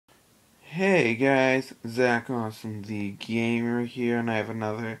Hey guys, Zach Awesome the Gamer here, and I have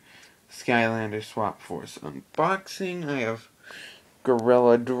another Skylander Swap Force unboxing. I have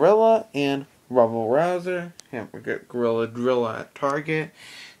Gorilla Drilla and Rebel Rouser. Yeah, we got Gorilla Drilla at Target,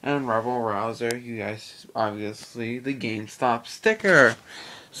 and Rebel Rouser, you guys, obviously, the GameStop sticker.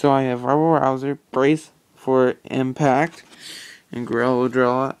 So I have Rebel Rouser, Brace for Impact, and Gorilla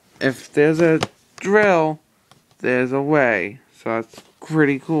Drilla. If there's a drill, there's a way. So that's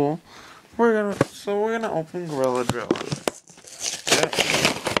pretty cool. We're gonna open Gorilla Drill. Yep.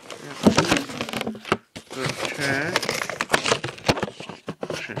 The trash.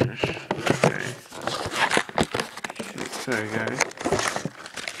 Okay. Sorry guys.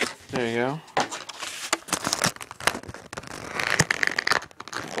 There you go.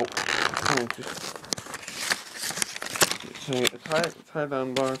 Oh, it's hard to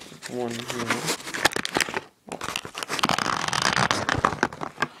unbox one here.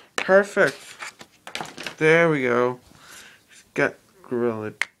 Perfect. There we go. Got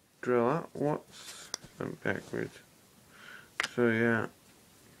Gorilla Drill out. Whoops. I'm backwards. So yeah.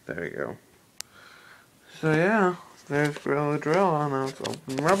 There we go. So yeah. There's Gorilla Drill. Now let's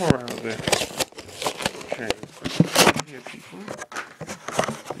open Rebel Rouser. Okay. Here, people.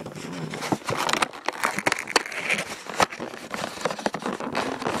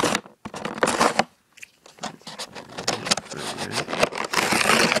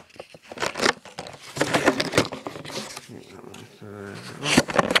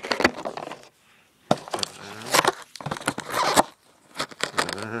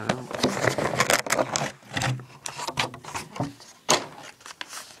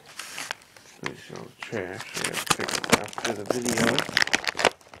 Trash. I gotta pick it after the video.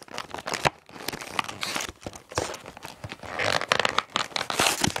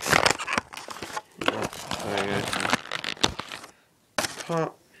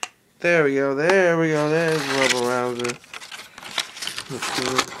 Pop. There we go. There we go. There's Rebel Rouser. Let's do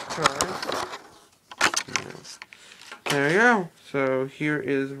it. There we go. So here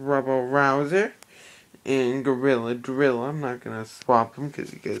is Rebel Rouser and Gorilla Drill. I'm not gonna swap them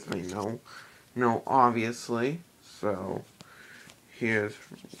because you guys may know obviously. So here's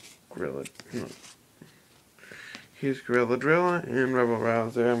Gorilla. Here's Gorilla Drilla and Rebel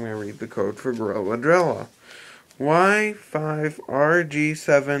Rouser. I'm gonna read the code for Gorilla Drilla.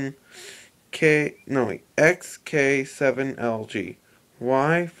 XK7LG.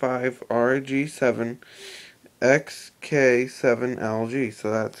 Y5RG7XK7LG.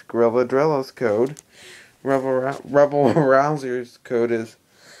 So that's Gorilla Drilla's code. Rebel Rouser's code is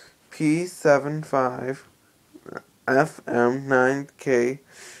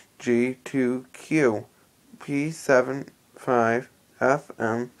P75FM9KG2Q.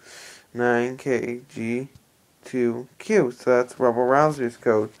 P75FM9KG2Q. So that's Rebel Rouser's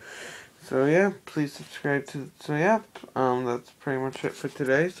code. So yeah, please subscribe to. So yeah, that's pretty much it for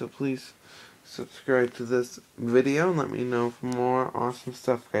today. So please subscribe to this video and let me know for more awesome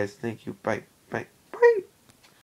stuff, guys. Thank you. Bye.